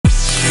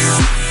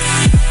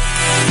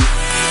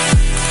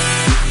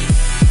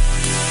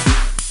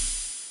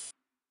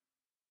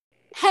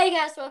Hey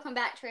guys, welcome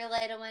back to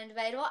Relatable and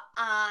Debatable.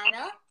 I'm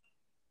Ella.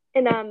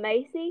 And I'm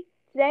Macy.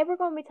 Today we're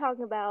going to be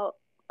talking about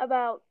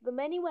the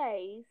many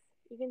ways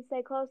you can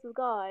stay close with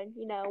God.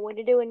 When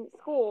you're doing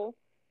school,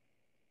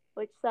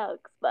 which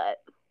sucks,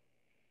 but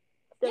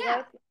still Yeah,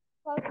 gotta keep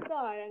close with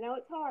God. I know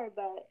it's hard,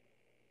 but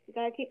you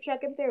gotta keep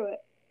chucking through it.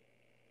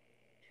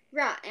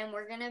 right. And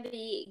we're going to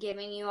be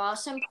giving you all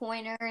some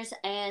pointers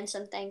and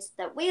some things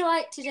that we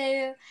like to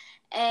do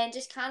and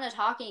just kind of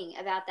talking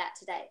about that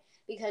today.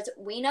 Because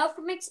we know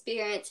from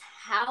experience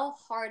how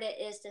hard it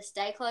is to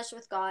stay close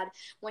with God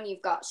when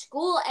you've got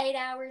school 8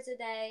 hours a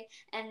day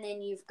and then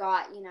you've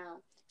got,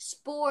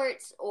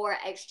 sports or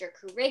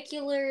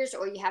extracurriculars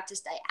or you have to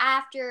stay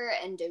after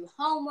and do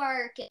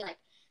homework. And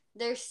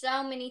there's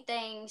so many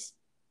things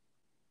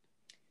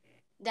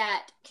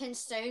that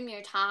consume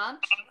your time,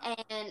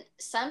 and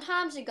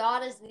sometimes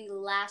God is the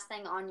last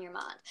thing on your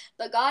mind,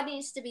 but God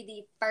needs to be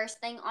the first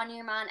thing on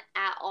your mind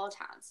at all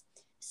times.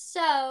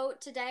 So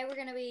today we're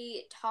going to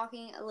be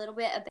talking a little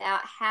bit about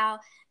how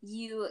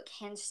you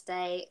can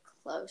stay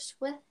close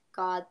with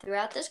God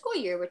throughout the school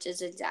year, which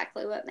is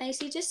exactly what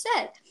Macy just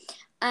said.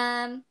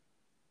 um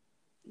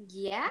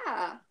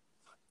yeah,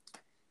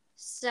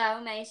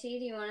 so Macy,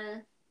 do you want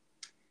to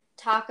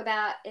talk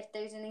about if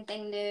there's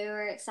anything new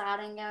or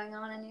exciting going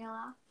on in your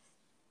life?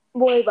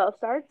 Well, we both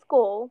started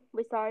school.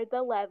 We started the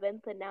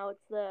 11th, and now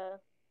it's the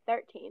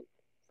 13th.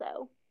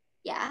 So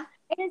Yeah.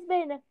 it has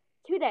been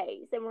 2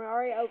 days, and we're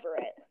already over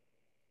it.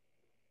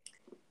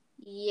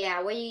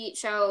 Yeah, we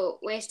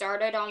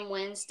started on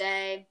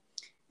Wednesday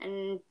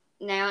and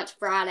now it's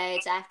Friday,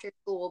 it's after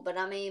school, but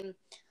I mean,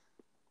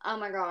 oh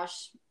my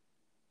gosh.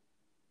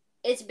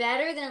 It's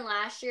better than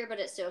last year, but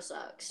it still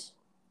sucks.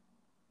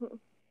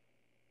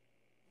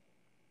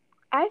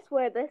 I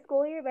swear, this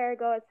school year better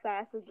go as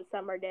fast as the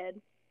summer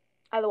did.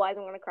 Otherwise,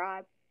 I'm gonna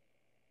cry.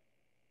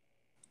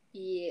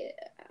 Yeah.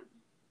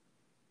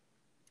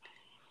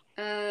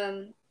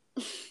 Um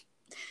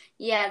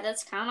yeah,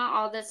 that's kind of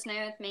all that's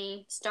new with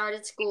me.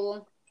 Started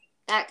school,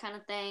 that kind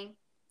of thing.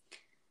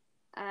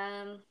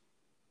 Um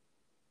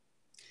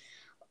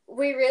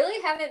we really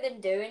haven't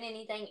been doing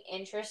anything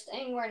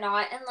interesting. We're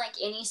not in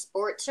any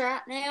sports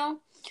right now,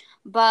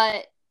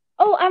 but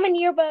Oh, I'm in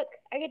yearbook.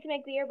 I get to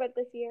make the yearbook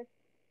this year.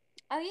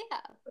 oh yeah,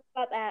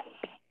 About that.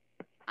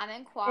 I'm in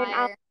And I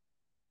choir.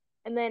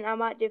 and then I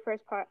might do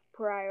first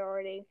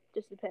priority.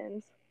 Just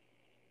depends.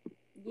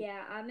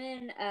 Yeah, I'm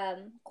in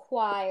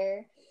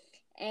choir,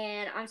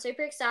 and I'm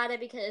super excited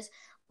because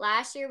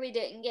last year we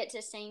didn't get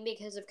to sing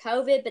because of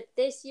COVID, but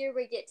this year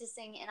we get to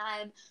sing, and I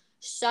am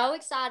so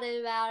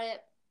excited about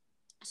it.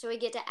 So we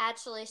get to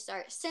actually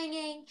start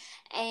singing,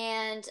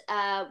 and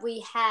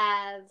we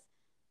have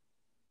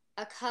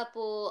a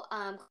couple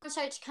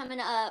concerts coming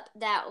up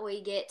that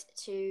we get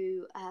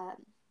to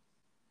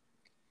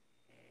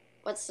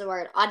what's the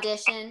word,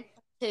 audition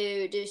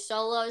to do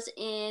solos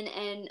in.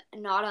 And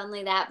not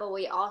only that, but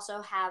we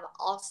also have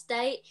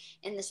Allstate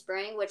in the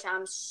spring, which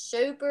I'm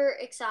super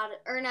excited.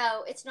 Or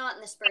no, it's not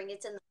in the spring,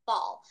 it's in the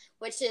fall,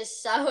 which is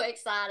so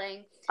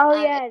exciting. Oh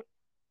um yeah.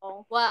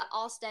 Oh. what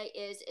Allstate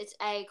is, it's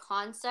a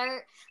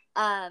concert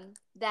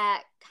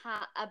that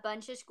a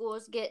bunch of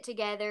schools get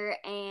together,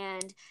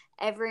 and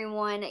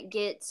everyone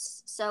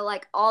gets, so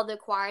all the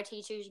choir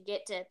teachers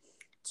get to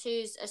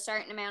choose a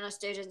certain amount of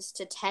students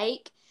to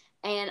take,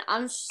 and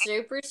I'm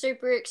super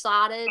super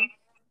excited.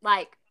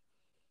 Like,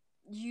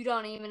 you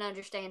don't even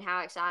understand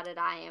how excited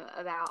I am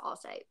about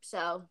Allstate.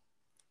 So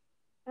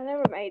I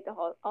never made the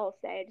whole all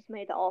stay. I just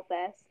made the all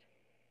fest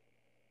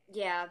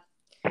yeah,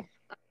 because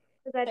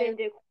I super didn't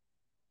do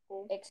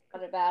school.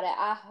 excited about it.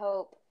 I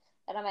hope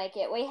that I make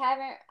it. We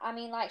haven't, I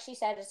mean, like she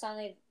said, it's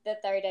only the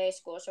third day of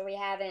school, so we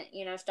haven't,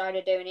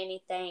 started doing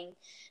anything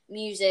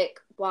music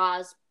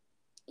wise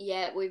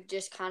yet. We've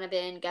just kind of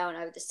been going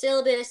over the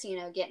syllabus,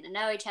 getting to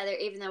know each other,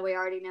 even though we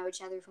already know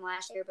each other from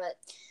last year, but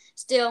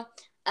still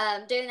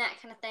doing that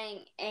kind of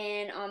thing.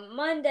 And on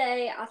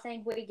Monday, I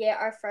think we get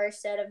our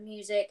first set of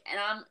music, and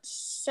I'm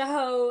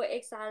so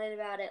excited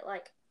about it.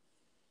 Like,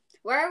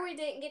 where we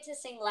didn't get to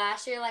sing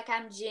last year,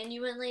 I'm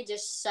genuinely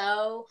just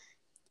so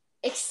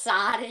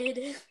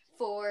excited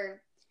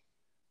for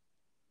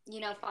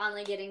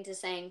finally getting to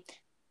sing.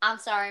 I'm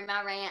sorry,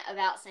 my rant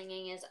about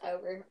singing is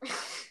over.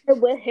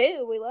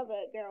 Woohoo! We love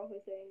a girl who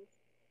sings.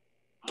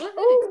 Woohoo!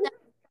 Ooh. So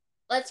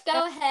let's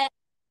go ahead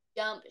and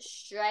jump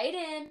straight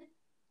in.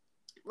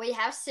 We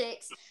have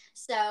six,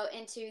 so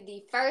into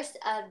the first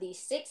of the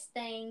six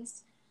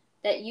things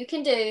that you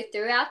can do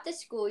throughout the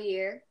school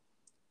year.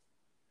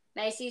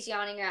 Macy's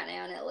yawning right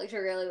now, and it looks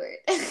really weird.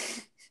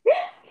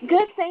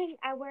 Good thing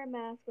I wear a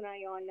mask when I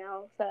yawn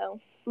now, so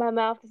my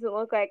mouth doesn't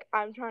look like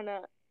I'm trying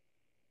to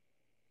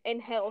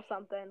inhale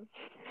something.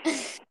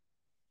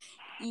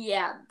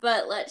 Yeah,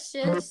 but let's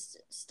just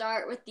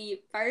start with the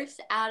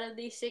first out of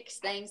the six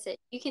things that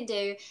you can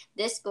do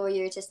this school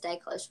year to stay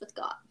close with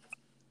God.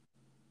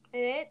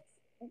 And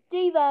it's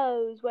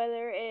devos,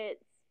 whether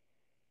it's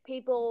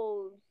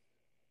people's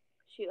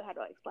shoot, how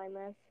do I explain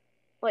this?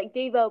 Like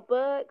devo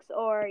books,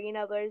 or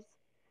there's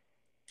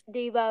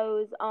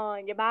devos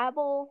on your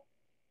Bible,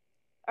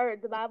 or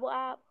the Bible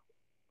app.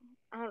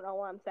 I don't know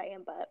what I'm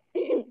saying, but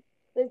the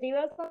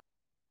Devo song,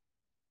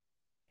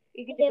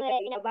 you can do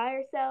it, by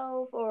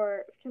yourself,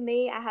 or to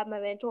me, I have my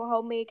mentor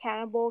hold me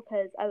accountable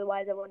because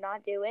otherwise I will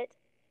not do it.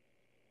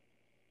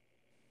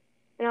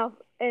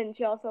 And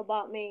she also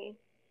bought me.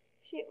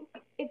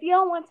 If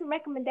y'all want some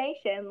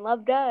recommendation,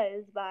 Love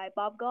Does by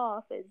Bob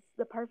Goff is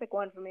the perfect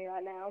one for me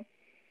right now.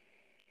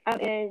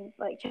 And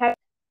chapter,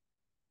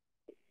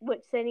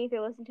 which Sydney, if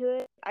you listen to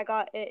it, I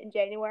got it in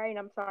January, and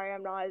I'm sorry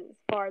I'm not as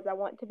far as I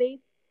want to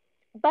be,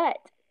 but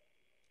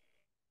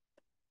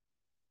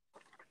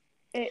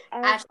and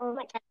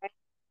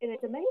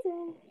it's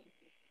amazing.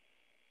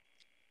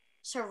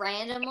 So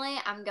randomly,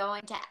 I'm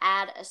going to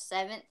add a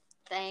seventh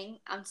thing.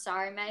 I'm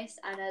sorry, Mace.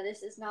 I know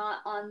this is not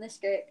on the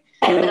script,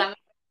 but I'm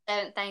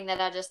seventh thing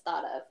that I just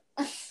thought of.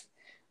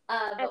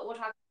 But we'll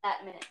talk about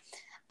that in a minute.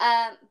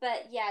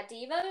 But yeah,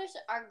 Devos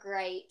are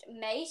great.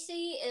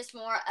 Macy is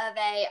more of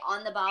a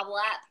on the Bible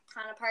app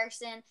kind of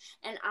person,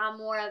 and I'm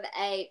more of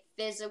a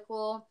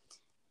physical,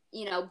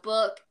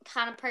 book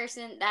kind of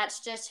person.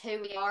 That's just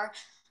who we are.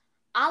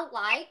 I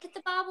like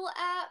the Bible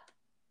app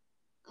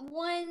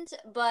ones,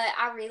 but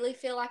I really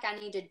feel like I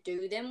need to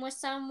do them with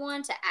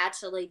someone to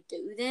actually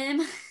do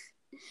them.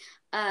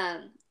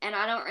 And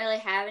I don't really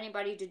have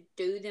anybody to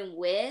do them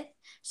with.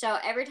 So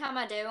every time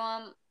I do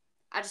them,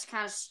 I just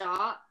kind of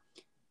stop.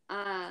 But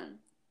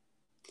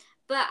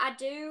I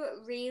do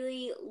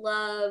really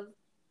love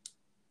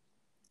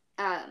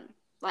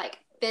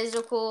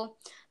physical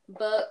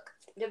book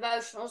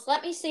devotionals.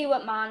 Let me see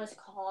what mine is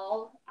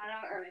called. I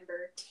don't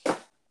remember.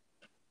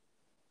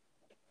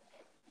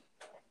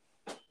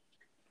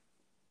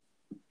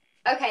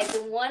 Okay,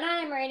 the one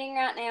I'm reading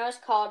right now is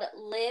called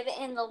Live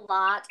in the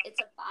Light.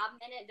 It's a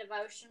 5-minute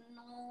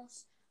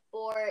devotionals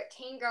for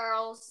teen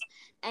girls,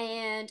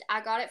 and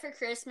I got it for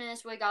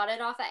Christmas. We got it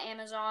off of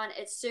Amazon.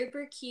 It's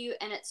super cute,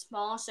 and it's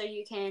small, so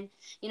you can,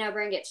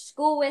 bring it to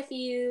school with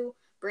you,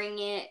 bring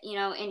it,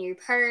 in your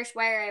purse,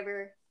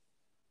 wherever.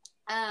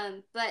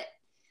 But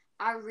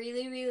I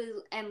really, really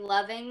am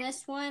loving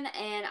this one,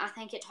 and I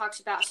think it talks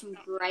about some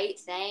great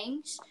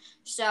things.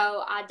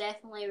 So I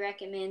definitely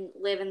recommend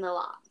Live in the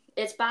Light.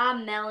 It's by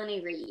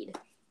Melanie Reed.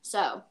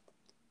 So,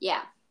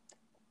 yeah.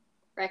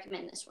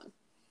 Recommend this one.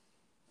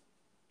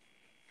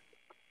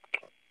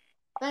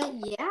 But,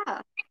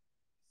 yeah.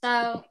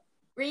 So,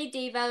 read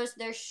Devos.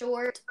 They're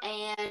short,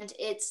 and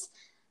it's,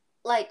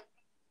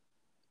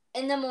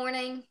 in the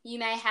morning, you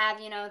may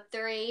have,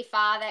 3,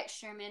 5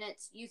 extra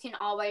minutes. You can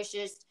always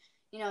just,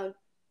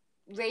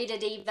 read a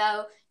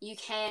Devo. You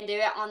can do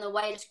it on the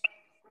way to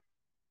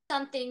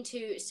something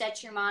to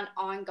set your mind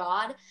on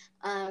God.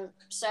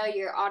 So,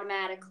 you're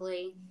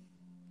automatically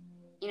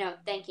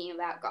thinking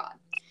about God.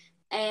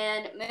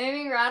 And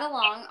moving right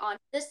along on to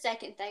the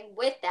second thing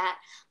with that,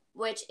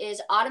 which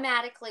is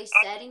automatically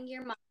setting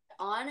your mind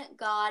on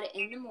God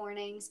in the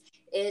mornings,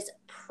 is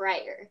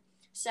prayer.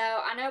 So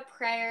I know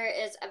prayer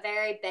is a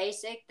very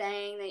basic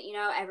thing that,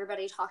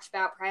 everybody talks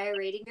about prayer,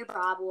 reading your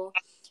Bible.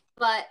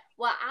 But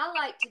what I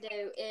like to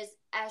do is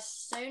as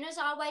soon as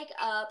I wake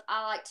up,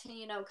 I like to,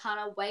 kind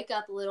of wake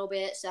up a little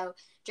bit. So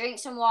drink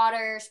some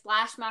water,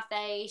 splash my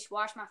face,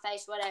 wash my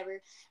face,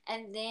 whatever.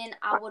 And then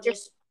I will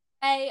just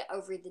pray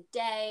over the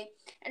day.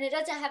 And it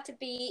doesn't have to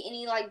be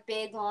any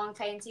big, long,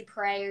 fancy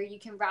prayer. You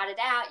can write it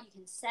out. You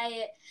can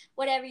say it,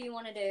 whatever you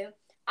want to do.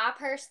 I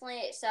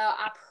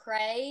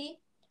pray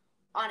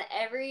on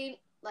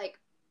every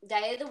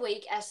day of the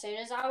week as soon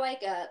as I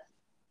wake up.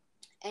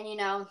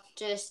 And,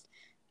 just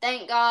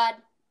thank God,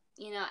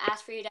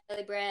 ask for your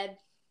daily bread,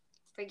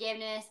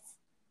 forgiveness,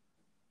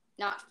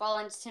 not fall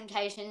into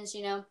temptations,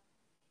 the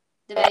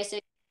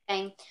basic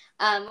thing.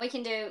 We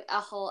can do a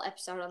whole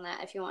episode on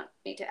that if you want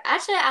me to.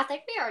 Actually, I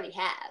think we already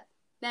have.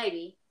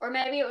 Maybe. Or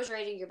maybe it was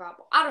reading your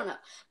Bible. I don't know.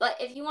 But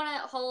if you want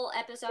a whole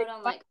episode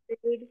on let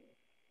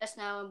us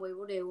know and we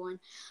will do one.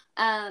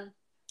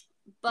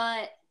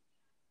 But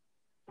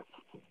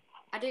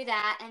I do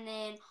that, and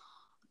then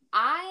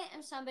I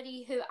am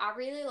somebody who I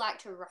really like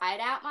to write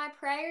out my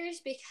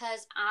prayers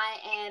because I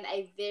am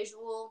a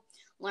visual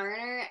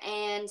learner,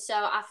 and so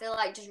I feel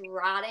like just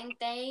writing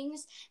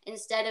things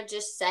instead of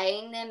just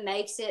saying them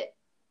makes it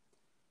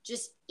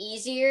just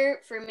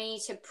easier for me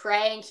to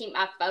pray and keep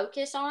my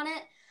focus on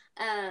it.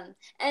 And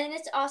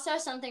it's also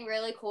something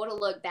really cool to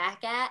look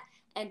back at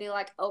and be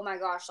like, oh my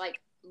gosh,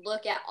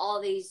 look at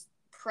all these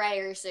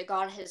prayers that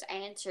God has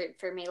answered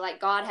for me.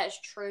 God has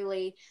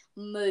truly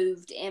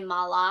moved in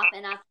my life.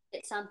 And I think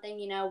it's something,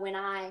 when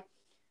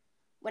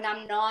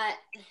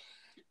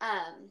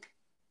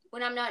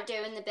I'm not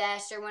doing the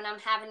best or when I'm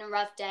having a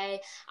rough day,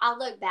 I'll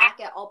look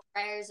back at all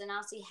prayers and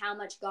I'll see how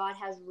much God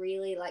has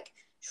really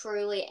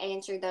truly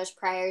answered those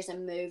prayers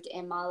and moved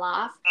in my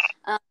life.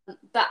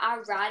 But I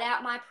write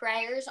out my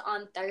prayers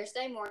on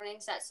Thursday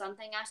mornings. That's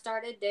something I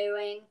started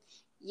doing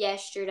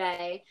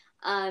yesterday,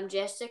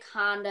 just to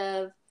kind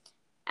of,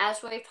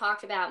 as we've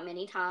talked about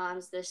many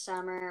times this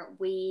summer,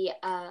 we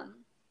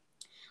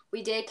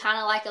did kind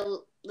of a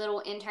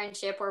little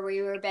internship where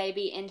we were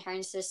baby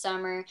interns this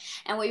summer,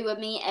 and we would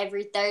meet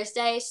every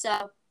Thursday.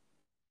 So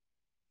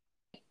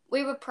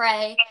we would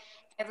pray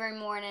every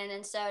morning,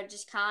 and so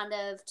just kind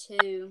of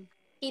to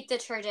keep the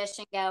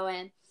tradition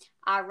going,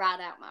 I write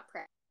out my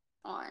prayer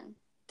on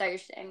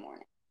Thursday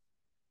morning.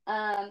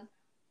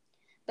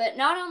 But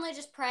not only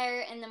just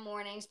prayer in the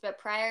mornings, but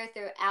prayer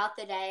throughout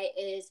the day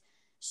is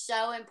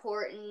so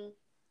important.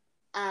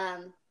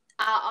 I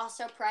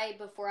also pray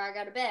before I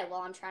go to bed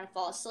while I'm trying to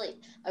fall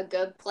asleep. A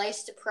good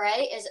place to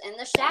pray is in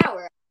the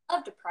shower. I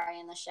love to pray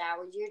in the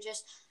shower. You're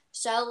just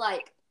so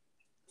like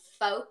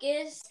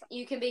focused.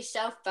 You can be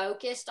so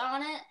focused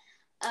on it.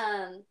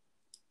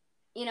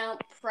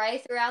 Pray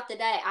throughout the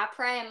day. I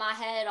pray in my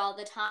head all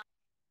the time.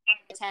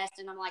 Test,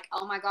 and I'm like,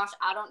 oh my gosh,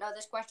 I don't know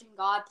this question.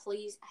 God,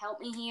 please help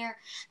me here.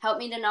 Help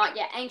me to not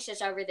get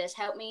anxious over this.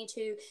 Help me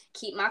to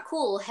keep my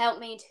cool. Help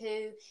me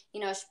to,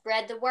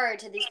 spread the word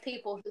to these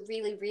people who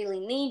really, really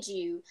need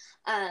you.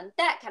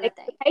 That kind of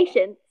thing.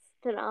 Patience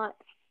to not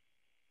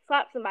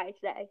slap somebody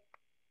today.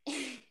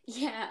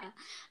 Yeah.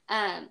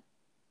 That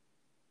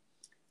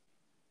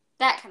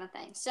kind of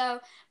thing. So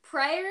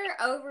prayer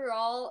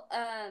overall,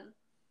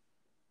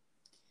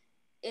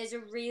 is a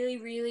really,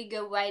 really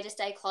good way to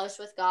stay close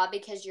with God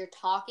because you're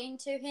talking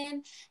to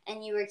Him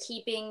and you are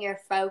keeping your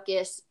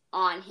focus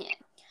on Him.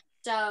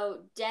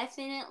 So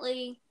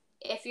definitely,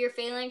 if you're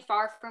feeling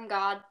far from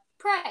God,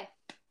 pray.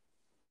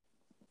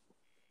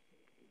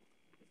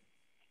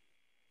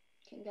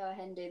 You can go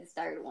ahead and do the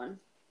third one.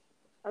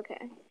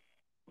 Okay.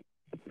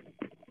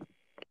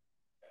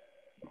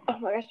 Oh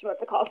my gosh, I'm about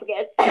to cough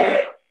again.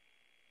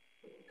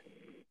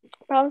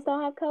 Promise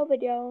don't have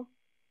COVID, y'all.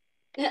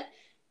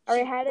 I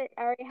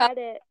already had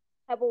it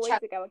a couple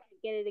weeks ago. I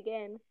can't get it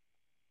again.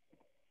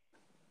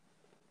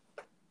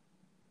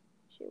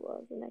 She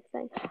was the next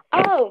thing.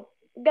 Oh,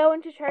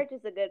 going to church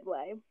is a good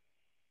way.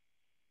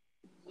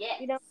 Yes.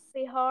 You don't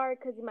be hard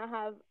because you might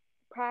have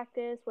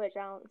practice, which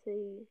I don't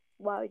see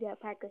why would you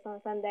have practice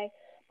on Sunday.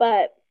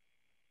 But,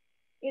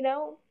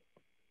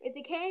 if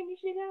you can, you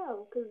should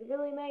go because it's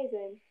really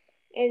amazing.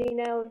 And,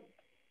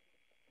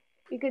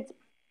 you could,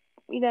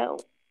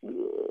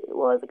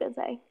 what was I going to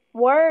say?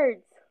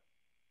 Words.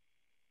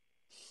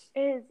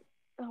 I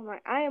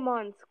am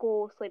on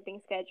school sleeping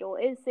schedule.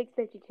 It is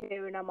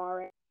 6:52 and I'm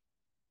already.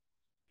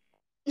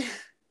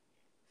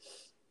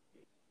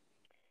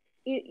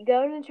 You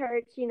go to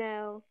church,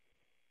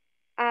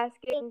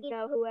 asking,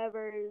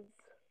 whoever's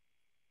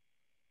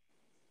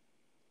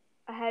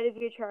ahead of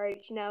your church,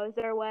 is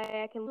there a way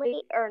I can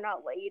lead or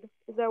not lead?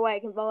 Is there a way I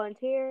can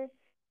volunteer?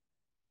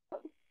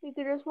 You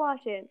could just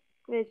watch it.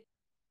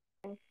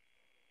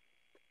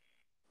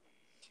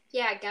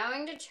 Yeah,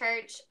 going to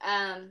church,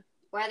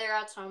 whether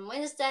it's on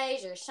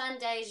Wednesdays or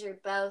Sundays or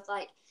both,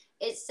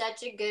 it's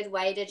such a good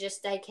way to just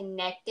stay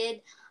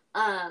connected,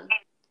 and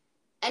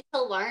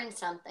to learn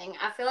something.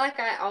 I feel like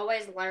I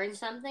always learn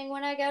something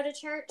when I go to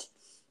church.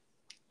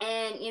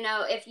 And,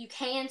 if you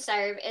can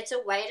serve, it's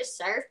a way to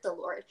serve the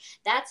Lord.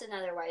 That's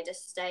another way to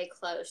stay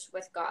close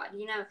with God,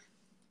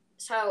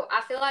 So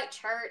I feel like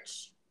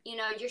church,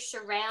 you're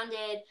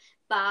surrounded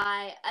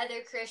by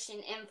other Christian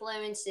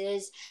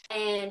influences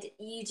and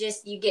you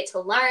get to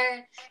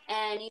learn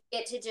and you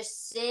get to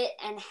just sit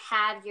and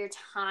have your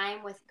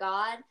time with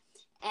God.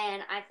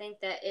 And I think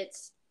that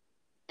it's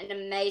an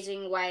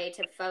amazing way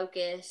to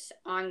focus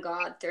on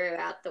God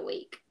throughout the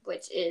week,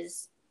 which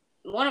is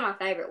one of my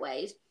favorite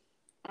ways.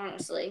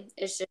 Honestly,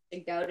 it's just to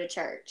go to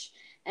church.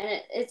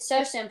 And it's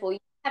so simple. You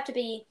have to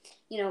be,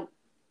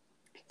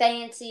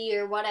 fancy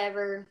or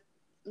whatever,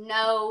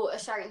 know a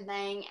certain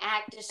thing,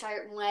 act a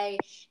certain way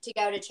to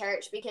go to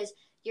church because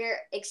you're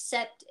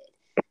accepted.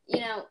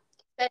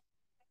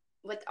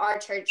 With our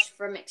church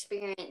from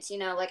experience,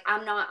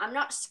 I'm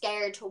not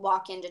scared to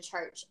walk into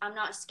church. I'm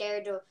not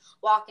scared to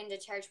walk into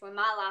church when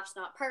my life's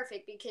not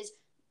perfect because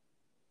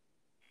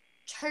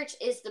church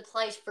is the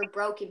place for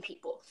broken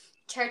people.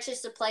 Church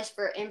is the place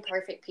for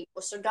imperfect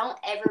people. So don't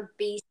ever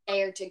be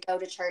scared to go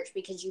to church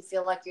because you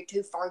feel like you're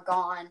too far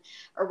gone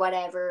or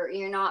whatever.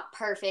 You're not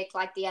perfect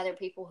like the other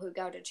people who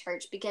go to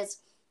church because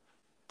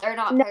they're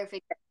not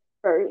perfect.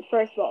 First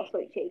of all,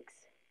 sweet cheeks.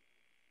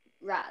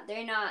 Right.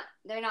 They're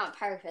not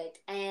perfect.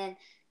 And,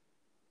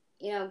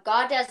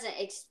 God doesn't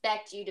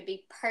expect you to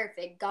be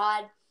perfect.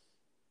 God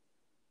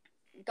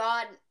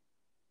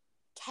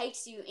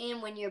takes you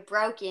in when you're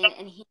broken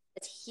and He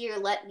says, here,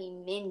 let me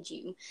mend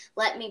you.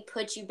 Let me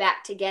put you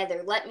back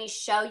together. Let me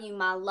show you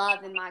my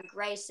love and my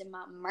grace and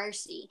my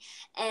mercy.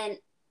 And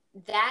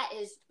that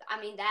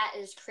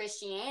is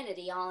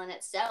Christianity all in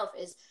itself,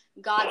 is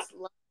God's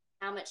love,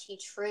 how much He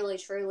truly,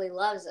 truly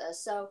loves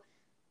us. So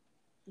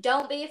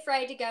don't be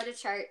afraid to go to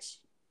church.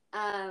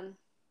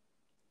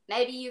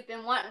 Maybe you've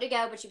been wanting to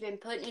go, but you've been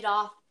putting it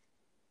off.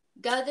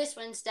 Go this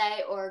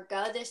Wednesday or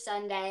go this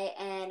Sunday,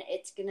 and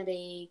it's going to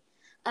be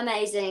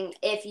amazing.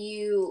 If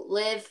you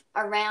live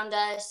around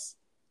us,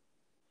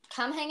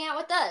 come hang out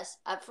with us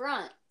up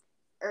front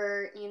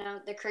or,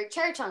 the Creek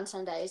Church on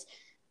Sundays.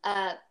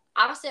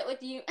 I'll sit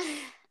with you.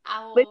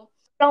 We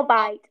don't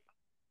bite.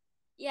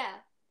 Yeah.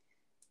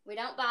 We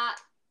don't bite.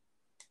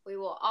 We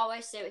will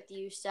always sit with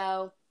you.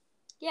 So,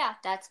 yeah,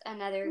 that's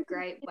another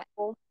great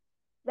way.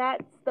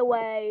 that's the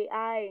way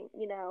I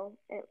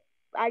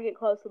get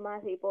close with my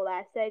people, that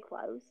I stay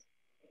close.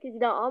 Because,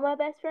 all my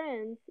best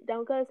friends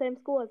don't go to the same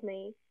school as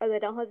me, or they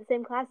don't have the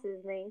same classes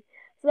as me.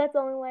 So that's the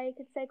only way I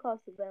can stay close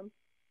with them.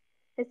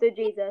 Is through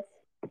Jesus.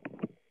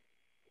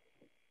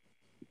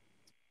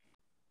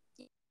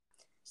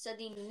 So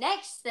the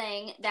next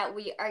thing that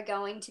we are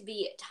going to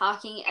be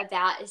talking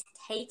about is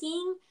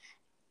taking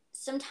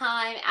some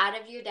time out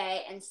of your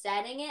day and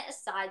setting it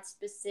aside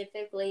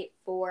specifically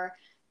for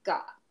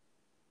God.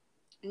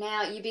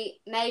 Now, you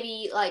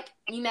may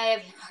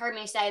have heard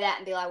me say that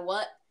and be like,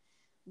 what?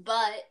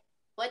 But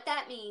what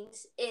that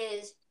means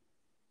is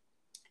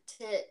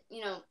to,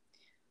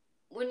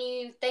 when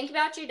you think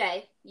about your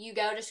day, you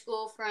go to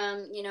school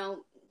from,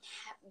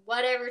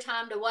 whatever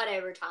time to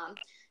whatever time.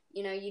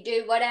 You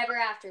do whatever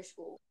after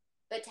school.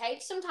 But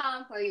take some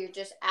time where you're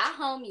just at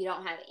home, you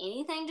don't have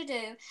anything to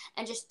do,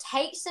 and just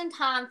take some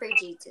time for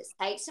Jesus.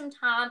 Take some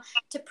time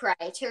to pray,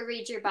 to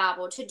read your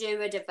Bible, to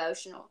do a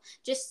devotional.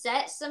 Just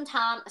set some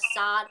time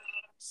aside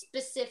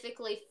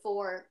specifically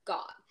for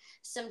God.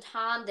 Some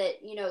time that,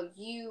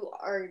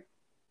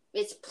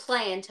 it's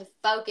planned to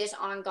focus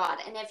on God.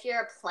 And if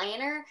you're a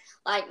planner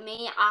like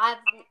me, I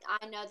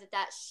know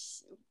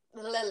that's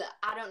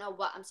I don't know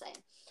what I'm saying.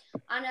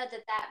 I know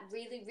that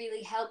really,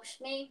 really helps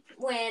me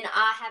when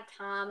I have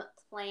time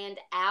planned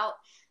out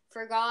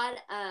for God,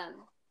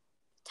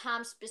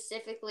 time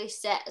specifically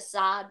set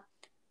aside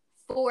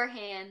for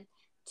Him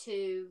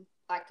to,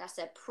 like I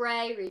said,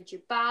 pray, read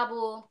your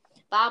Bible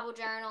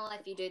journal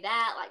if you do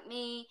that, like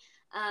me,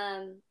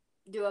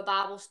 do a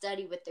Bible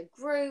study with the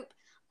group,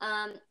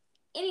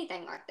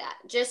 anything like that.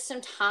 Just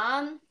some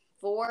time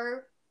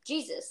for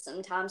Jesus,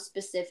 some time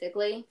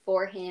specifically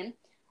for Him.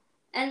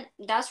 And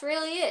that's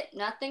really it.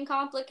 Nothing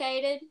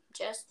complicated,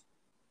 just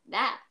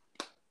that.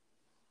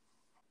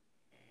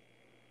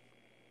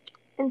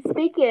 And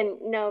speaking,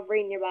 of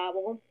reading your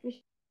Bible,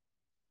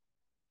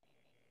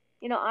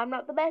 I'm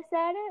not the best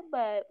at it,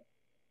 but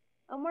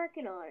I'm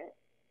working on it.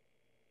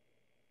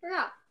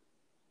 Yeah.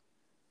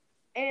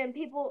 And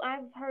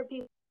I've heard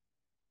people,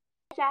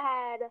 I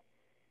had,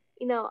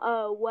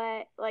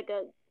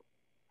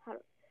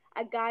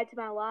 a guide to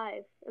my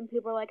life, and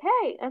people are like,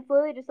 "Hey, that's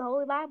literally just the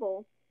Holy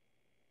Bible."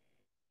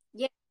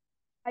 Yeah.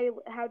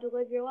 How to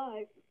live your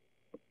life.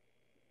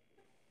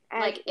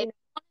 Like, if you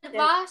want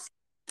advice,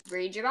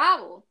 read your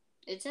Bible.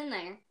 It's in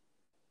there.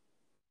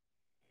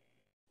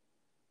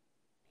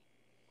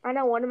 I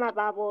know one of my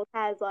Bibles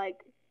has it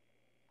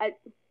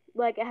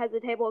has a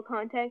table of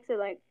contents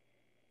or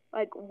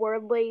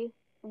worldly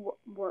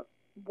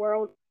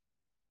world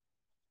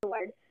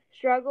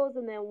struggles,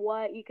 and then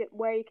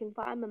where you can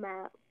find them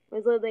at.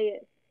 It's literally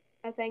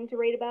a thing to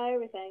read about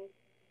everything.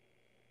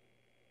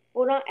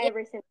 Well, not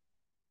every single.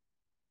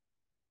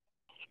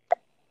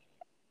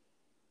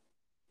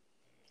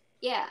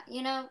 Yeah,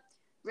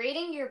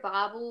 reading your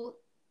Bible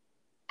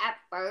at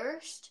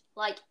first,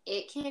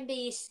 it can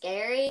be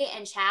scary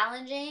and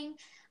challenging.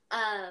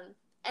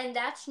 And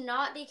that's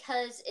not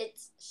because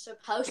it's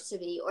supposed to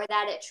be or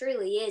that it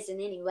truly is in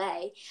any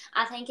way.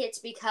 I think it's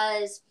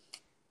because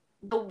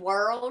the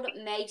world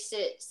makes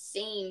it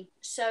seem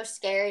so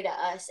scary to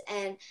us,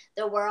 and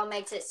the world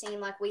makes it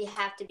seem like we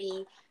have to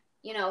be,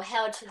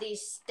 held to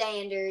these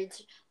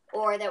standards,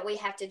 or that we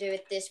have to do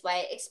it this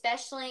way.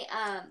 Especially,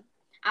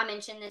 I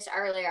mentioned this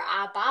earlier,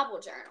 I Bible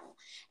journal.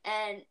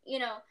 And,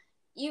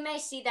 you may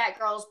see that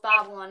girl's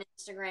Bible on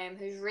Instagram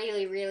who's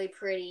really, really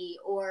pretty,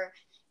 or,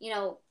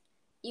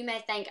 you may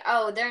think,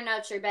 oh, their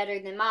notes are better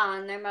than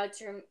mine. Their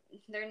notes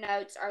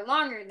are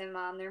longer than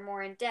mine. They're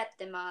more in depth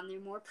than mine.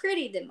 They're more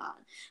pretty than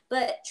mine.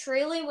 But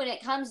truly, when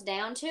it comes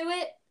down to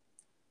it,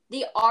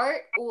 the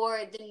art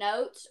or the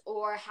notes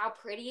or how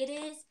pretty it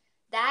is,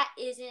 that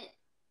isn't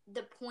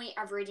the point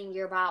of reading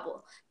your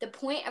Bible. The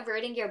point of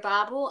reading your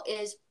Bible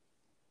is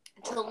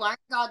to learn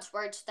God's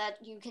word so that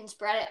you can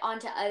spread it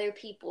onto other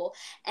people,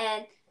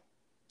 and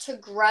to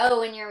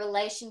grow in your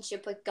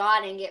relationship with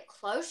God and get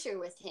closer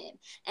with Him,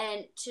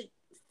 and to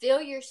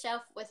fill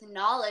yourself with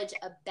knowledge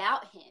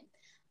about Him.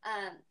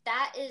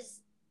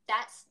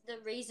 That's the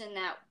reason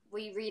that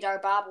we read our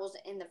Bibles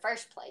in the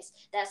first place.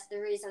 That's the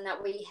reason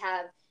that we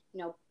have,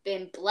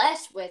 been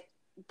blessed with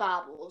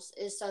Bibles,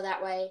 is so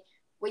that way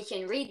we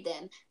can read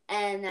them,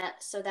 and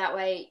so that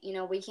way,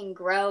 we can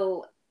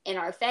grow in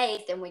our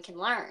faith and we can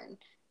learn.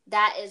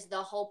 That is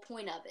the whole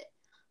point of it.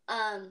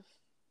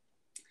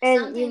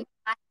 Something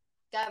I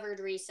discovered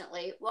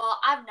recently. Well,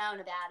 I've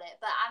known about it,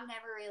 but I've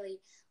never really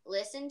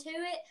listened to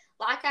it.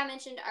 Like I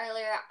mentioned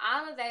earlier,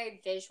 I'm a very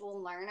visual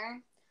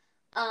learner.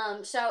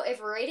 So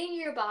if reading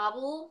your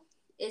Bible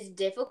is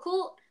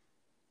difficult,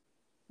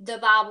 the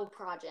Bible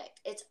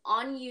Project. It's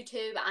on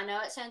YouTube. I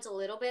know it sounds a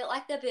little bit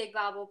like the Big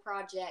Bible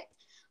Project,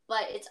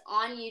 but it's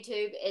on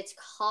YouTube. It's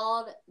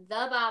called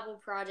The Bible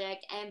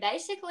Project, and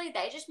basically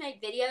they just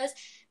make videos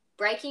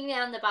breaking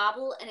down the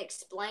Bible and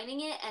explaining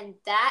it, and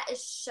that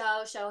is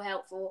so, so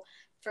helpful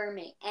for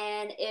me.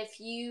 And if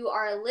you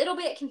are a little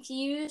bit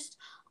confused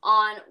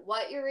on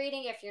what you're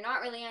reading, if you're not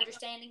really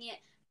understanding it,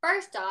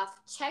 first off,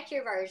 check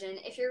your version.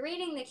 If you're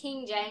reading the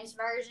King James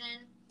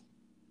Version,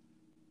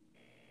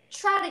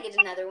 try to get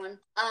another one.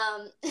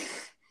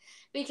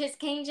 Because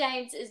King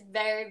James is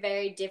very,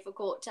 very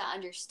difficult to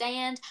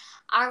understand.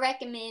 I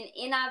recommend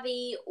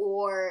NIV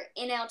or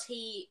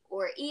NLT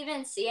or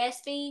even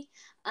CSB.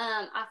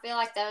 I feel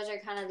like those are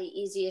kind of the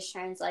easiest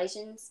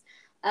translations.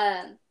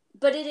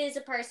 But it is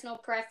a personal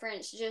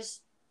preference.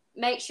 Just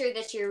make sure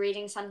that you're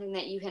reading something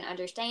that you can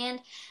understand.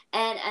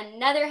 And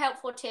another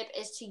helpful tip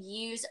is to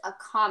use a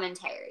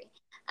commentary.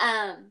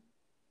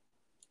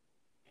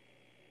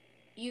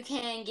 You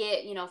can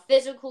get,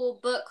 physical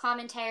book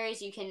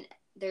commentaries.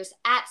 There's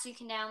apps you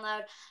can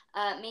download.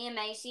 Me and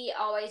Macy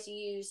always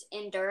use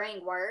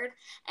Enduring Word,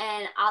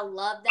 and I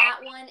love that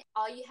one.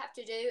 All you have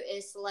to do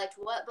is select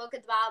what book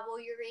of the Bible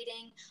you're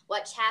reading,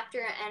 what chapter,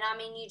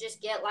 and you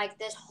just get like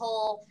this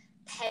whole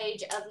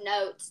page of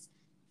notes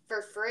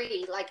for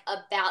free, like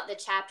about the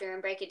chapter,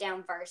 and break it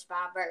down verse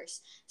by verse.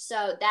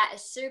 So that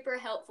is super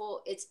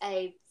helpful. It's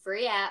a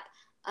free app.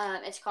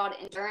 It's called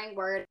Enduring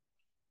Word.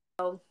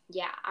 So,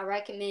 yeah, I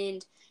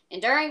recommend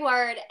Enduring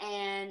Word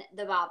and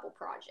the Bible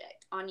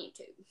Project on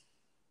YouTube.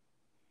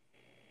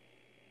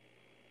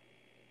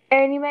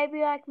 And you may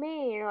be like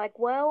me, and you're like,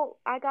 well,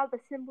 I got the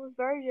simplest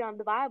version of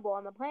the Bible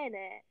on the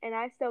planet, and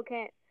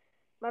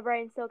my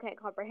brain still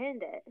can't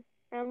comprehend it.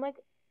 And I'm like,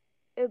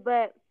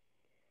 but,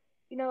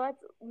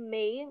 that's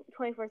me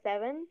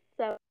 24/7,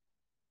 so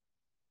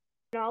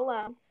you're not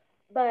alone.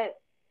 But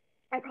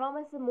I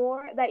promise the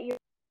more that you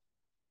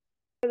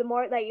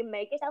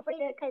make yourself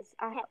read it, because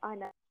I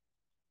know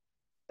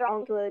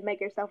wrong to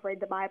make yourself read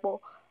the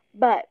Bible,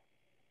 but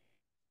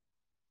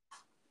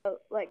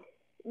like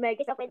make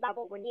yourself read the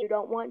Bible when you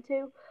don't want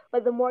to.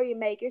 But the more you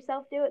make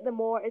yourself do it, the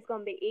more it's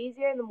going to be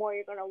easier, and the more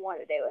you're going to want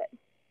to do it.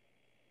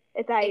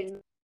 It's that easy.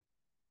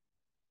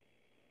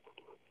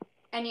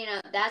 And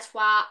that's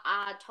why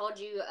I told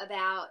you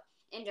about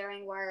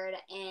Enduring Word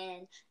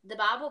and the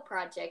Bible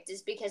Project,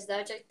 is because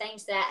those are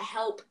things that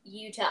help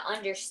you to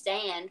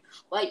understand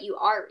what you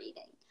are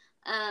reading.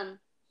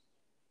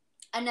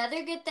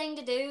 Another good thing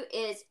to do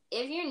is,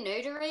 if you're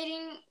new to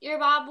reading your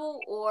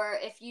Bible, or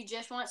if you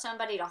just want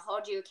somebody to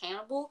hold you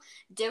accountable,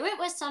 do it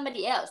with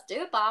somebody else.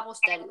 Do a Bible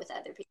study with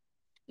other people.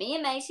 Me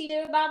and Macy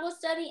do a Bible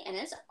study, and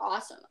it's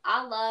awesome.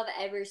 I love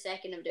every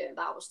second of doing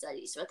Bible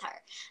studies with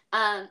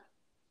her.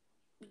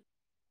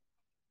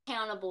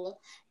 Accountable,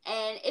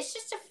 and it's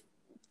just a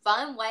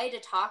fun way to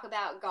talk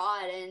about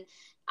God, and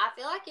I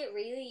feel like it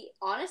really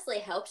honestly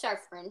helps our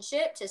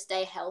friendship to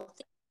stay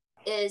healthy.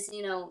 Is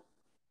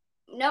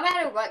no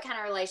matter what kind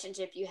of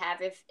relationship you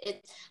have, if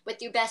it's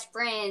with your best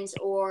friends,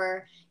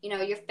 or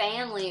your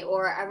family,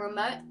 or a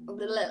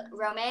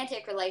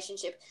romantic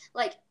relationship,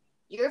 like,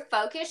 your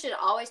focus should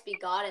always be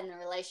God in the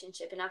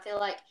relationship. And I feel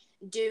like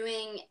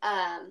doing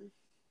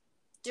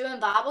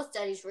Bible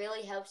studies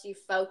really helps you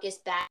focus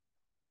back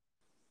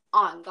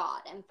on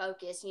God, and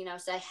focus,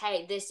 say,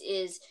 hey, this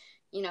is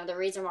the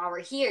reason why we're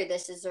here,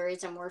 this is the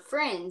reason we're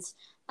friends,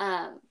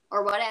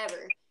 or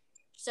whatever.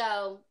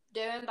 So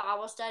doing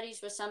Bible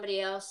studies with somebody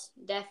else,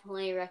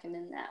 definitely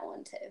recommend that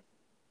one too.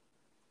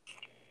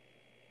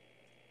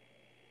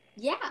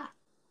 Yeah.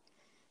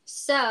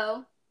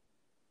 So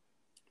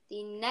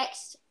the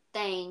next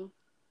thing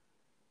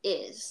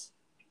is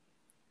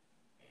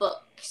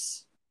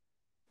books.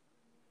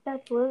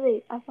 That's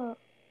Lily. I thought,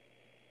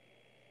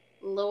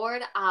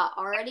 Lord, I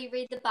already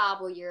read the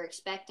Bible. You're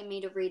expecting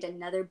me to read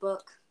another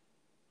book?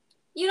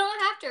 You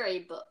don't have to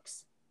read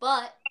books,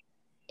 but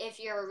if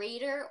you're a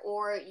reader,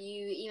 or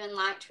you even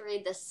like to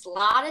read the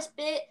slightest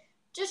bit,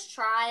 just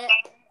try it.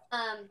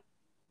 And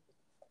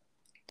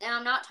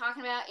I'm not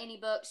talking about any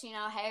books,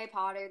 Harry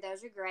Potter,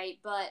 those are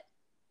great, but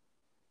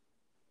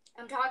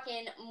I'm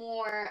talking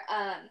more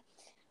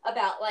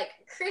about like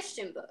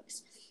Christian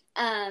books.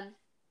 I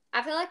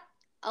feel like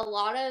a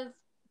lot of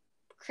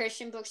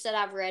Christian books that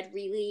I've read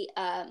really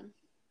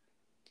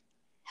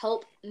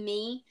help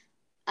me.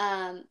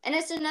 And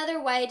it's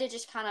another way to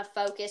just kind of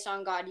focus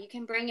on God. You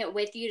can bring it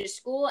with you to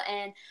school,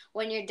 and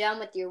when you're done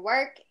with your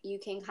work, you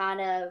can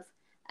kind of,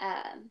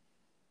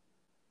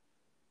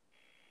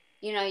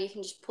 you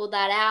can just pull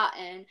that out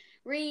and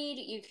read.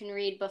 You can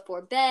read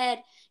before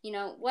bed,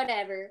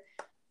 whatever.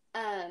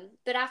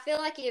 But I feel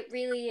like it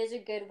really is a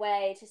good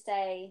way to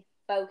stay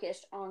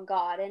focused on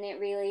God, and it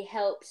really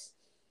helps,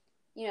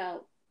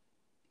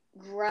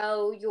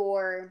 grow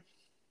your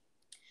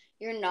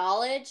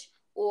knowledge,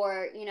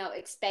 or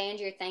expand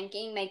your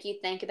thinking, make you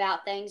think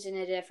about things in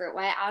a different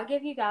way. I'll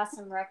give you guys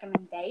some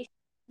recommendations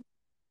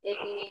if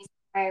you need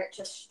somewhere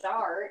to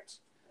start.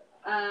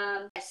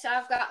 So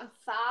I've gotten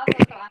 5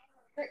 of my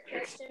favorite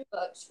Christian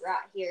books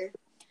right here.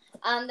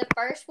 The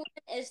first one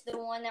is the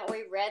one that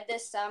we read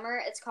this summer.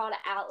 It's called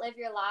Outlive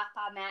Your Life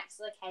by Max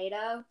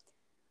Lucado.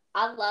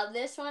 I love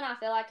this one. I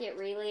feel like it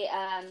really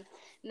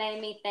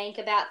made me think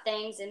about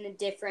things in a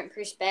different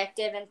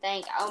perspective, and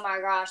think, oh my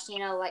gosh,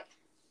 like,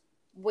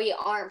 we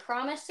aren't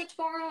promised a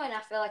tomorrow, and I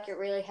feel like it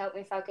really helped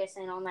me focus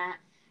in on that,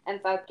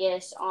 and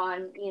focus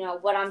on,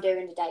 what I'm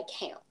doing today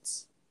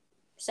counts.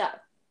 So,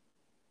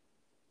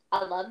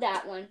 I love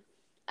that one.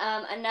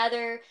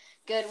 Another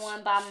good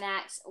one by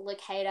Max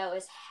Lucado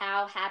is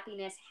How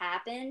Happiness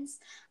Happens.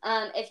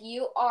 If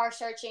you are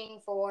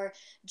searching for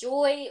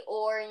joy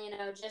or,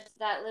 just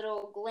that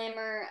little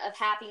glimmer of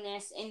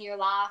happiness in your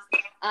life,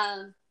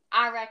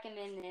 I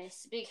recommend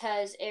this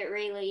because it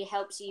really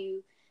helps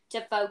you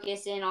to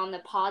focus in on the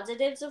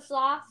positives of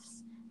life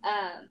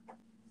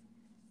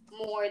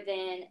more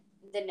than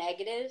the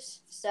negatives.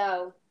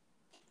 So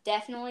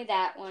definitely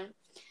that one.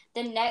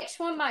 The next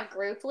one my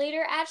group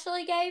leader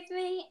actually gave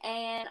me,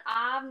 and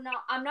I'm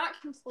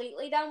not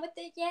completely done with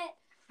it yet,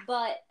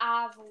 but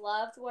I've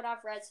loved what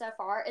I've read so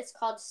far. It's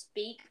called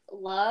Speak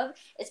Love.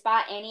 It's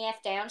by Annie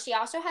F. Down. She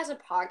also has a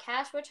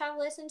podcast which I've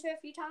listened to a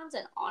few times,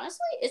 and honestly,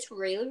 it's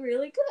really,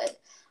 really good.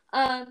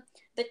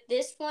 But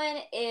this one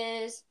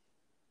is,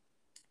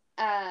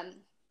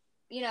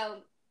 you know,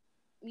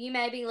 you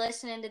may be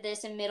listening to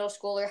this in middle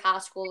school or high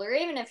school, or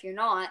even if you're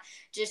not,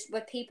 just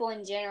with people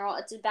in general.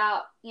 It's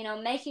about,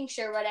 making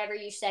sure whatever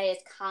you say is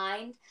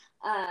kind,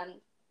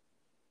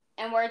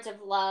 and words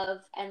of love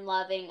and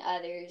loving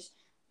others.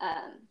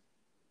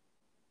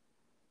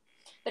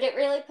 But it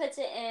really puts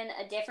it in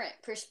a different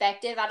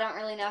perspective. I don't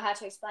really know how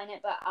to explain it,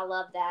 but I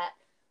love that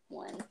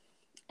one.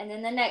 And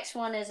then the next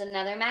one is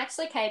another Max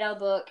Lucado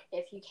book.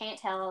 If you can't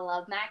tell, I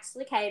love Max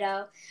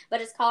Lucado.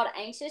 But it's called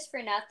Anxious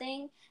for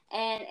Nothing.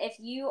 And if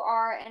you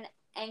are an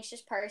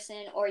anxious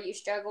person or you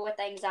struggle with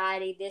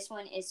anxiety, this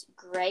one is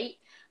great.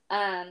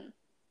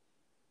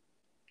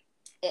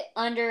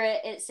 Under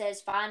it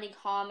says Finding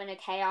Calm in a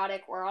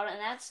Chaotic World.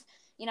 And that's,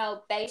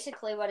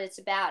 basically what it's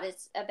about.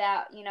 It's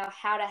about,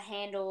 how to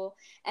handle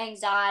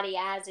anxiety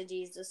as a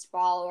Jesus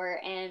follower.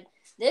 And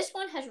this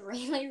one has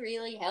really,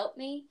 really helped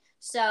me.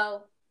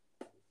 So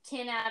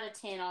 10 out of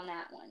 10 on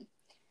that one.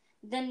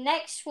 The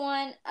next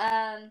one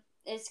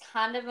is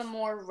kind of a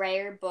more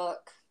rare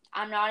book.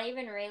 I'm not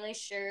even really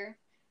sure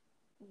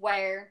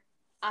where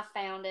I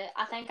found it.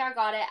 I think I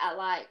got it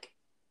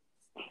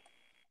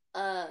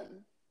at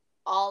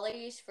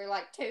Ollie's for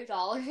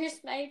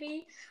 $2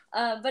 maybe.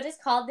 But it's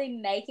called The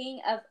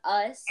Making of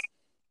Us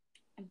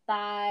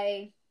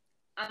by,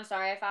 I'm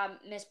sorry if I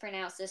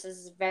mispronounce this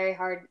is a very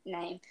hard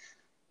name,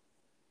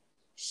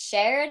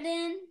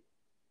 Sheridan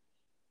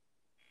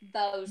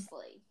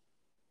Bosley,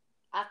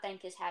 I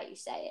think is how you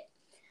say it.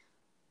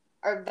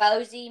 Or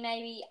Bosie,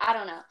 maybe. I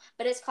don't know.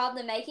 But it's called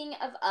The Making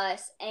of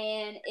Us.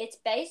 And it's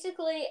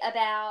basically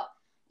about,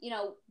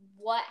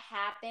 what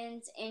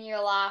happens in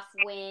your life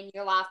when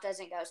your life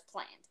doesn't go as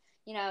planned.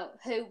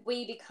 Who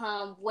we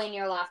become when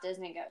your life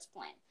doesn't go as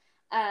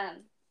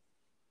planned.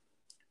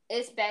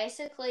 It's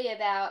basically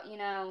about,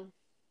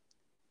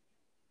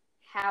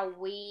 how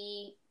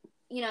we,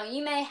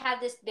 you may have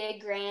this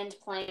big grand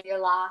plan in your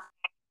life.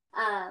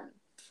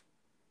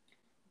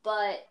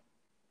 But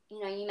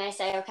you may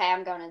say, okay,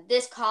 I'm going to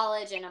this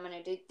college and I'm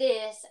going to do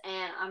this,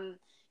 and I'm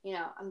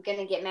going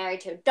to get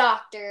married to a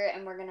doctor,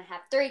 and we're going to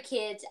have 3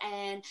 kids,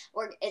 and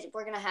we're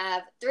going to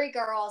have 3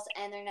 girls,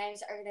 and their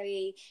names are going to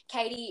be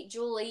Katie,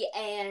 Julie,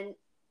 and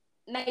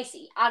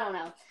Macy. I don't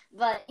know.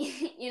 But,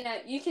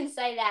 you can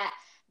say that,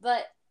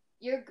 but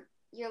your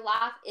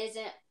life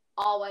isn't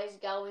always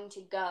going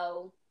to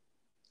go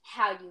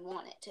how you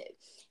want it to.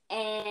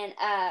 And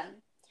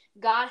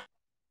God has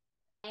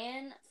a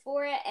plan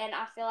for it, and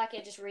I feel like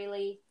it just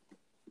really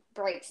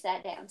breaks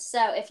that down.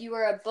 So if you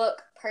were a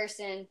book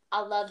person,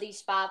 I love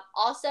these 5.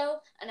 Also,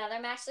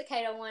 another Max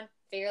Lucado one,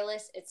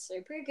 Fearless. It's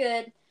super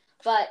good.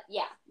 But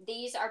yeah,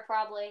 these are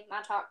probably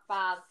my top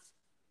 5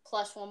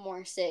 plus one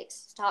more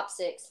 6, top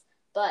 6.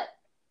 But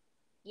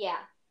yeah,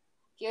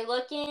 if you're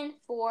looking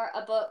for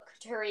a book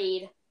to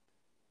read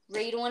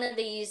one of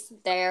these.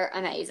 They're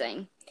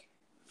amazing.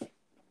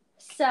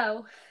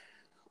 So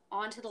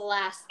on to the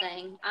last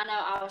thing. I know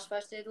I was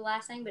supposed to do the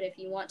last thing, but if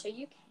you want to,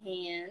 you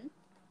can.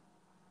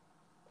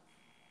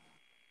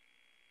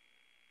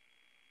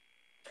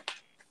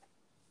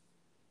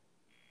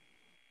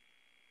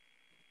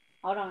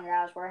 Hold on,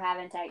 guys. We're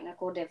having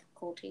technical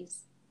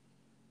difficulties.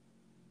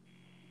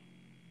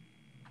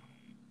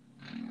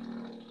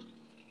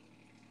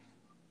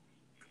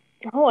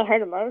 Oh, I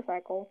heard a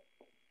motorcycle.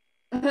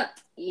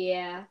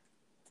 Yeah.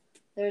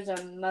 There's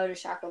a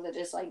motorcycle that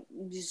just,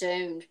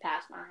 zoomed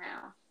past my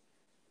house.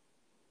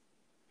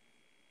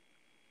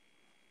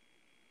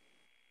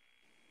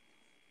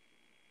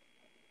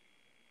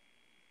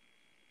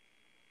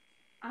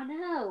 I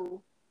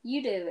know.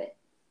 You do it.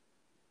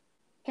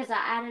 Because I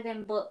added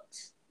in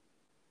books.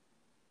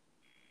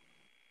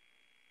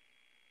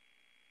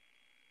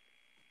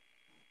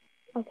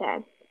 Okay.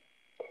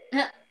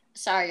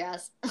 Sorry,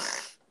 guys.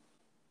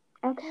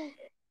 Okay.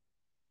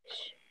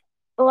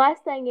 The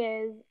last thing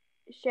is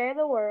share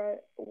the world.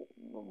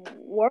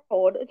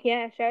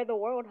 Yeah, share the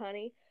world,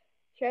 honey.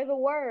 Share the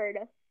word.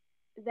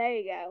 There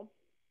you go.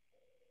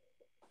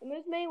 And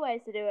there's many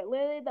ways to do it.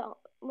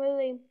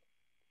 Literally,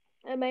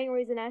 the main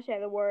reason I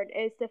share the word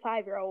is to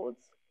 5-year-olds.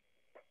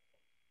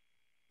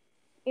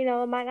 They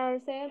might not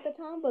understand at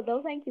the time, but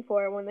they'll thank you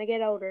for it when they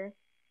get older.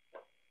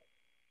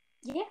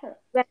 Yeah.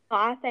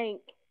 I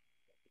think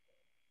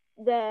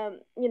the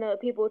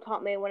people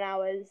taught me when I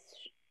was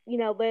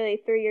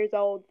literally 3 years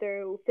old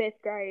through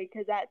 5th grade,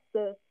 because that's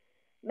the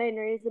main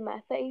reason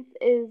my faith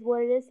is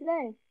what it is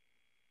today.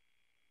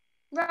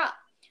 Right.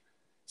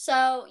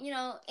 So,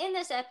 in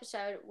this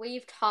episode,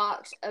 we've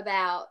talked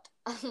about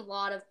a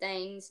lot of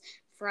things,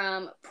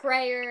 from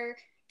prayer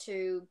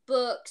to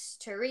books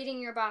to reading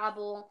your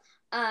Bible.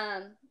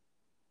 And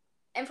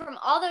from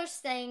all those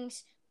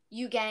things,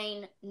 you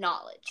gain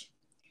knowledge.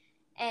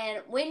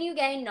 And when you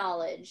gain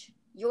knowledge,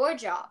 your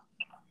job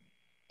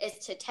is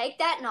to take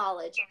that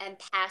knowledge and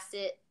pass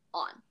it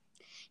on.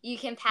 You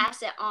can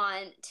pass it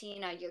on to,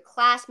 your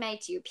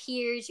classmates, your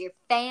peers, your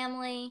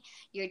family,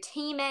 your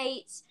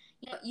teammates.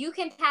 You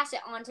can pass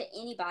it on to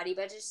anybody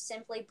by just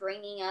simply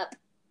bringing up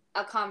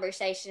a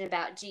conversation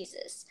about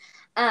Jesus.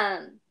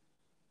 And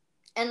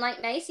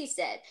like Macy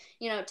said,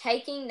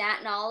 taking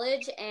that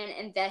knowledge and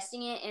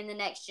investing it in the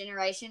next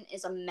generation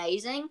is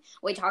amazing.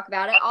 We talk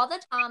about it all the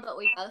time, but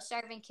we both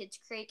serve in Kids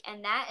Creek,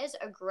 and that is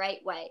a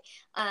great way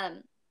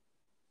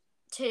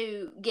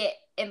to get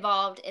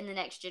involved in the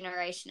next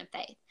generation of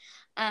faith.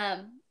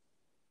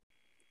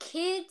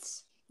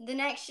 Kids, the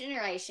next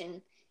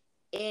generation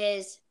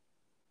is,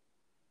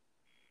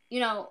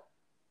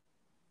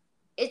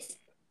 it's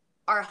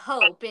our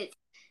hope.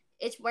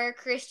 It's where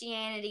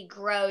Christianity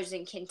grows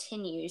and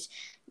continues,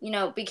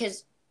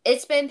 because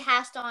it's been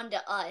passed on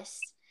to us,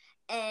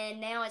 and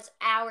now it's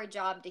our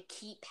job to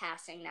keep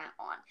passing that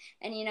on.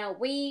 And,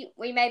 we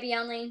may be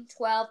only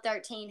 12,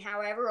 13,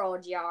 however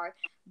old you are,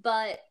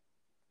 but,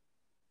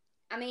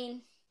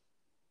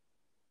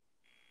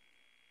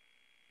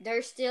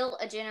 there's still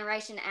a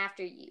generation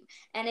after you,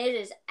 and it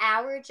is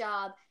our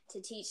job to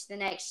teach the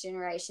next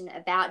generation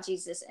about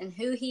Jesus and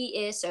who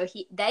he is, so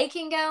they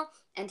can go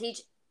and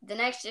teach the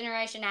next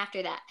generation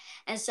after that,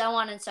 and so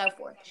on and so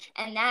forth.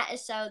 And that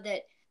is so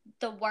that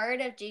the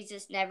word of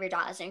Jesus never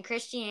dies and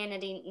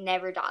Christianity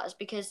never dies,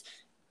 because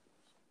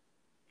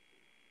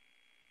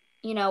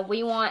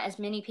we want as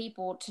many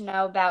people to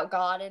know about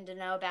God and to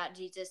know about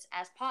Jesus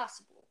as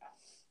possible.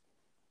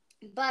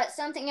 But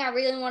something I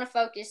really want to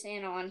focus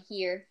in on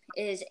here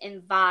is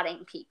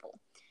inviting people.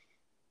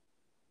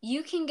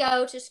 You can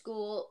go to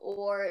school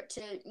or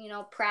to,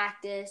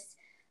 practice,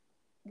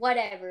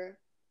 whatever.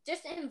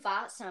 Just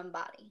invite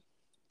somebody.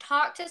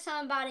 Talk to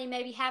somebody,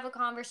 maybe have a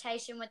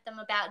conversation with them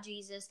about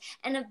Jesus,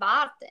 and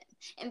invite them.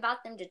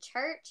 Invite them to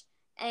church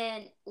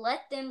and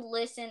let them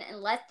listen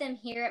and let them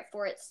hear it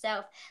for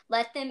itself.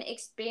 Let them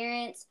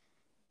experience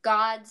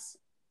God's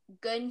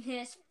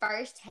goodness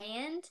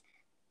firsthand.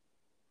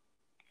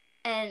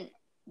 And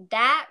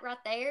that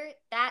right there,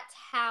 that's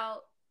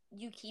how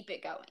you keep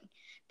it going.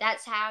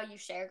 That's how you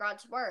share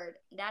God's word.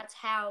 That's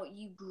how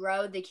you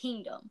grow the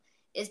kingdom,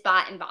 is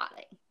by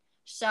inviting.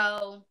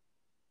 So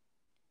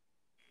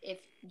if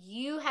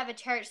you have a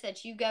church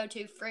that you go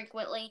to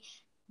frequently,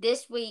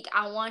 this week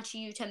I want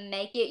you to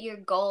make it your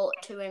goal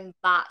to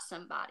invite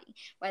somebody.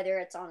 Whether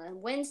it's on a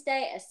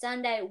Wednesday, a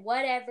Sunday,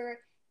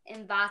 whatever,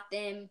 invite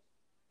them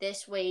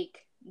this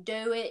week.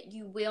 Do it.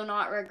 You will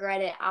not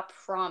regret it. I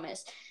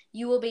promise.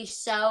 You will be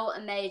so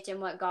amazed in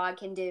what God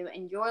can do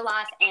in your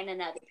life and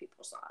in other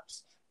people's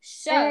lives.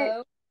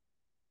 So,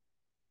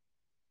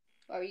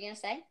 what were you going to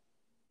say?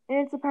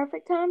 And it's a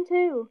perfect time,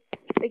 too,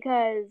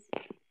 because,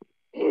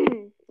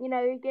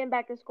 you're getting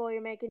back to school,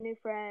 you're making new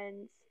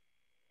friends.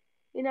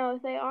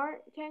 If they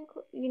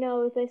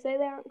if they say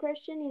they aren't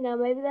Christian,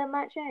 maybe that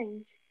might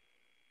change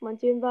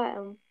once you invite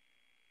them.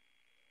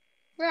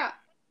 Right.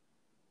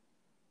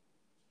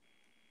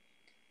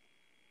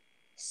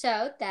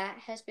 So that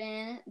has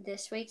been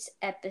this week's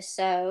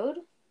episode.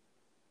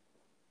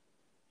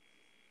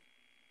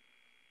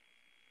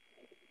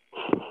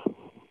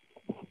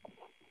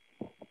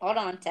 Hold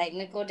on,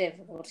 technical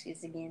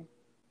difficulties again.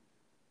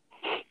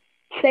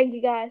 Thank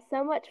you guys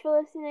so much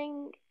for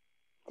listening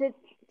to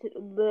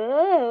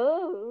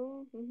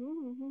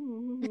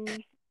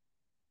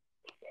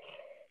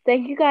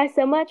Thank you guys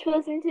so much for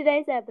listening to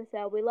today's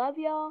episode. We love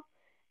y'all,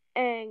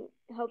 and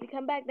hope you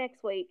come back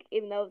next week,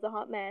 even though it was a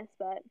hot mess,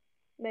 but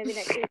maybe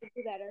next week will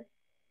be better.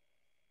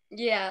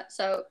 Yeah,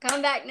 so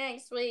come back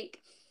next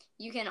week.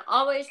 You can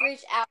always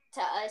reach out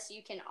to us.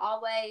 You can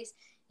always,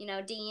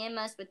 DM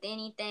us with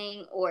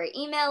anything or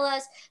email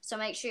us. So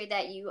make sure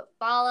that you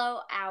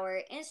follow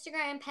our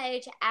Instagram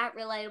page at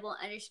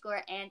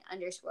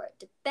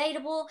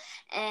relatable_and_debatable.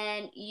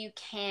 And you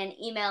can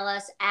email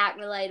us at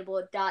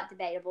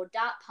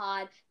relatable.debatable.pod,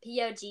 pod,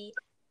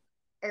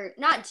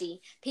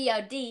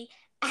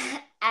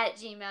 at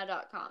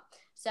gmail.com.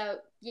 So,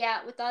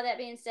 yeah, with all that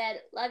being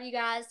said, love you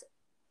guys.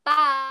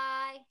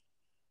 Bye.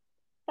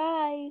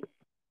 Bye.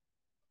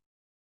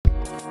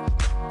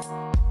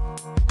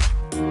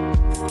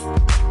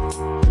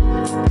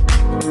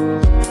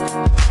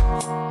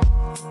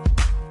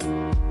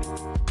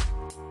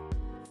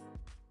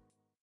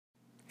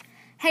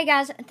 Hey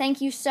guys, thank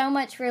you so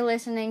much for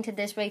listening to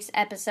this week's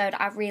episode.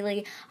 I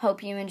really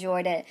hope you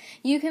enjoyed it.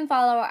 You can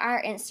follow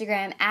our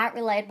Instagram at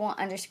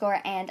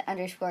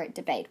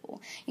relatable_and_debatable.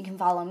 You can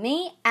follow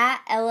me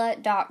at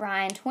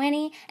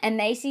ella.ryan20 and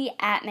Macy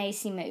at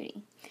Macy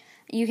Moody.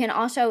 You can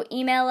also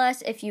email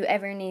us if you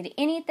ever need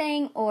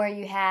anything or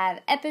you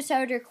have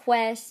episode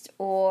requests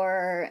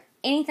or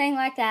anything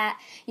like that.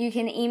 You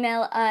can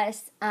email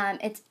us.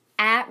 It's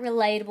at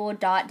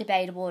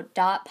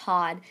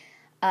relatable.debatable.pod,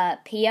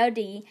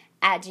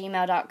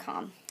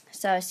 pod@gmail.com.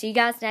 So see you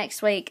guys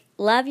next week.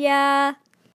 Love ya.